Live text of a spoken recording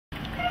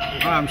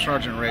I'm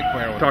Sergeant Ray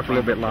Quare with Talk the a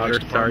little bit Prineville louder.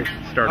 Police Sorry.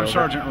 Department. Start I'm over.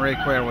 Sergeant Ray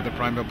Quare with the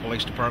Prineville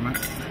Police Department.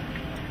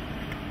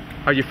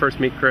 How'd you first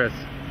meet Chris?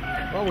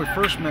 Well, we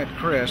first met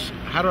Chris.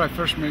 How did I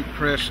first meet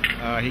Chris?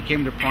 He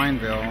came to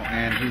Prineville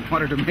and he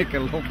wanted to make a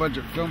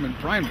low-budget film in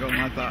Prineville,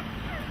 and I thought,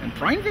 in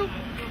Prineville?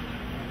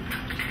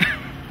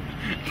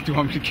 Do you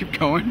want me to keep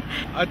going?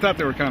 I thought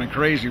they were kind of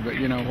crazy, but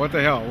you know, what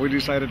the hell? We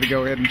decided to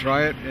go ahead and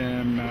try it,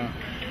 and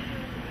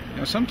you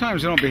know,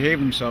 sometimes they don't behave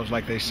themselves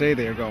like they say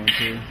they are going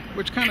to,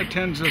 which kind of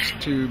tends us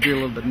to be a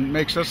little bit,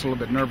 makes us a little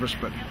bit nervous,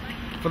 but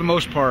for the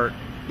most part,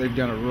 they've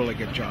done a really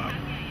good job.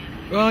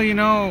 Well, you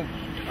know,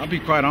 I'll be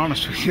quite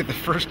honest with you, the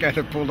first guy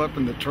that pulled up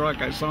in the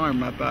truck, I saw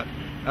him and I thought,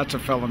 that's a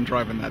felon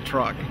driving that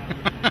truck.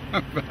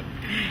 But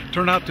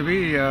turned out to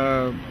be,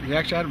 he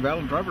actually had a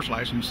valid driver's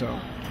license, so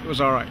it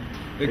was all right.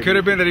 It could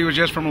have been that he was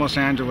just from Los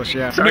Angeles,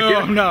 yeah.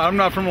 No, I'm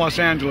not from Los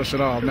Angeles at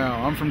all, no,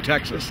 I'm from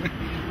Texas.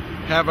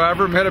 Have I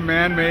ever met a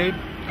man-made?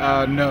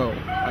 No,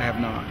 I have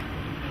not.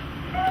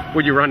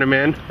 Would you run him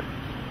in?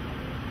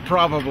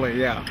 Probably,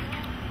 yeah.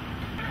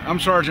 I'm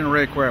Sergeant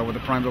Ray Quare with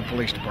the Prineville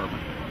Police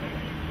Department.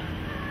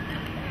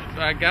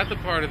 So I got the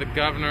part of the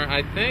governor,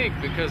 I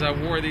think, because I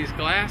wore these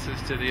glasses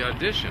to the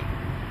audition.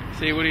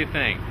 See, what do you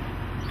think?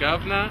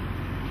 Governor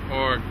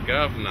or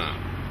governor?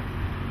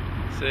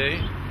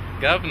 See?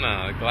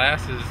 Governor. The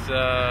glasses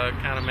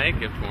kind of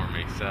make it for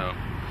me, so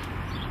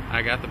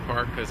I got the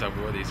part because I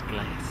wore these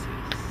glasses.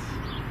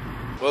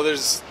 Well,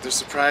 there's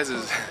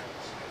surprises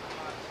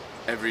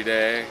every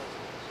day,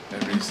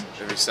 every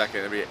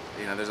second,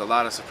 there's a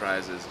lot of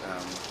surprises.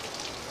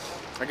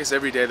 I guess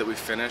every day that we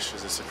finish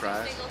is a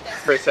surprise.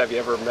 Chris, have you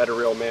ever met a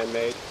real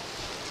man-made?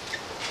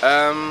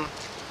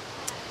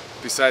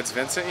 Besides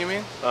Vincent, you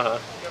mean? Uh-huh.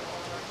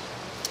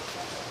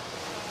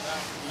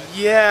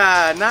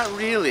 Yeah, not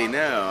really,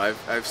 no.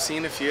 I've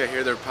seen a few. I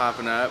hear they're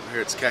popping up. I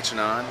hear it's catching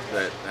on,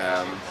 but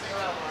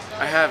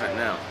I haven't,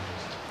 no.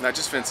 Not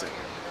just Vincent.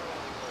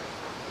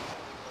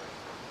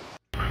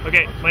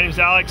 Okay, my name's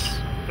Alex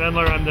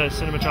Bendler. I'm the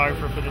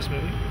cinematographer for this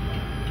movie.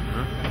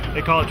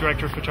 They call it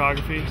director of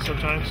photography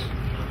sometimes.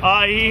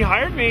 He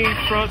hired me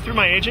through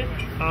my agent,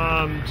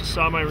 just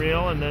saw my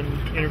reel and then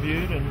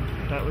interviewed,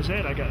 and that was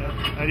it. I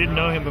didn't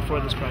know him before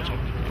this project.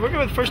 Working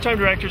with first-time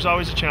director is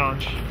always a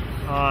challenge,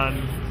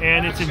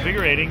 and it's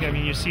invigorating. I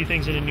mean, you see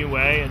things in a new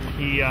way, and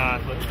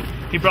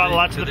he brought a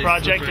lot to the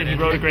project, and he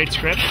wrote a great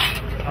script,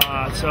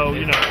 so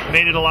you know,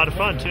 made it a lot of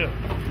fun too.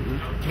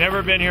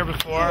 Never been here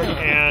before,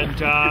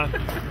 and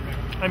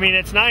I mean,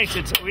 it's nice.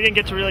 We didn't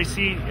get to really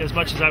see as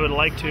much as I would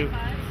like to.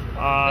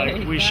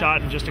 We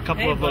shot in just a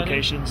couple of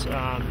locations.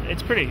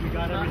 It's pretty.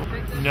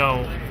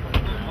 No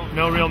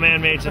real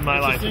man-mades in my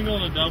life. Single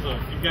and a double.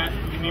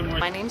 You need more.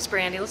 My name's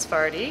Brandy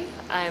Lasfardi.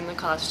 I'm the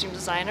costume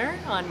designer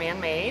on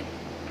Man-Made.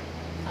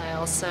 I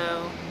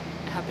also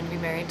happen to be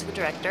married to the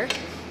director,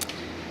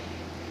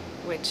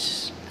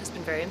 which has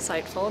been very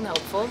insightful and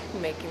helpful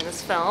in making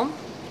this film.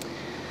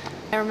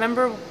 I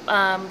remember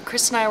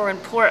Chris and I were in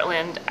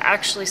Portland,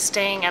 actually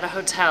staying at a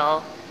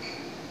hotel,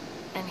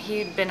 and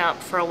he'd been up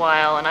for a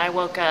while, and I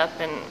woke up,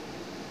 and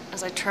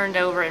as I turned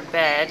over in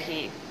bed,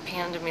 he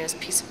handed me this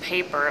piece of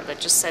paper that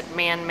just said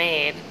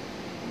man-made,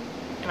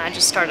 and I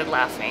just started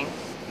laughing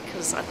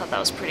because I thought that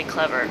was pretty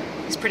clever.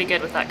 He's pretty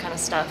good with that kind of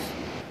stuff.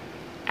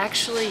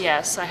 Actually,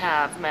 yes, I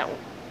have met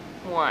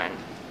one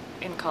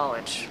in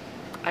college.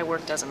 I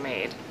worked as a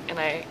maid, and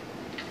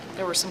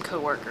there were some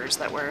co-workers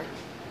that were,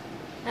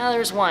 there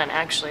was one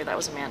actually that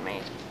was a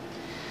man-made.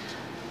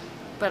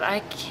 But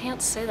I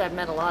can't say that I've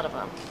met a lot of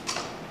them.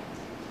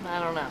 I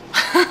don't know.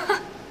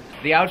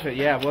 The outfit,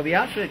 yeah. Well, the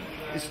outfit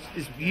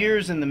is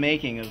years in the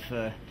making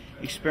of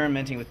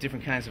experimenting with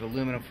different kinds of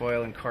aluminum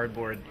foil and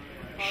cardboard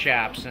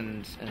chaps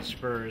and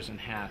spurs and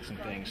hats and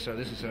things. So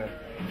this is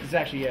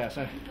actually, yeah,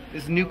 so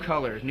this is new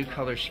color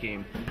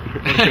scheme.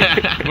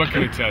 What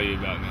can we tell you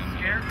about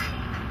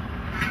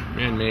Man-Made?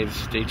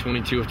 Man-Made's day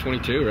 22 of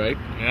 22, right?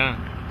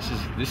 Yeah.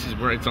 This is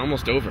where it's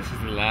almost over. This is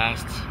the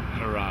last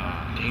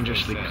hurrah.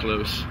 Dangerously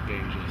close.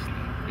 Dangerously.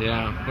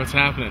 Yeah. What's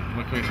happening?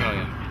 What can we tell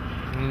you?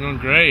 We're going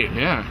great.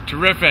 Yeah.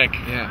 Terrific.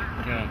 Yeah.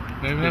 Yeah.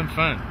 Maybe having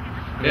fun.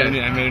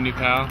 Yeah. I made a new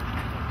pal.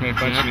 Made a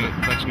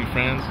bunch of new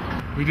friends.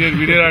 We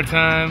did our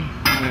time,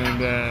 and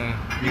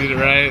we did it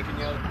right,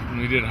 and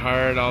we did it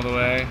hard all the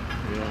way.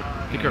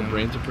 Yeah. I think our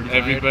brains are pretty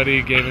tired.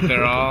 Everybody gave it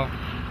their all.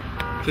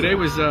 Today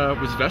was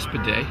Vespa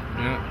Day.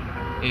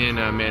 Yeah. In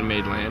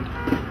Man-Made land.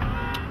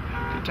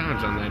 Good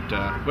times on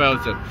that. Well,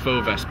 it's a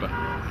faux Vespa.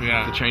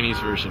 Yeah. The Chinese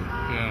version.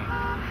 Yeah.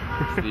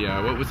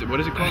 The what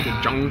is it called? The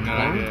Zhong No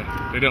Huang?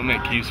 idea. They don't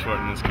make keys for it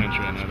in this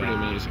country. I know Pretty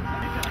that. amazing.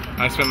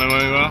 I spent my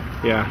money well.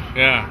 Yeah.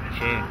 Yeah,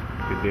 sure.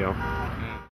 Good deal.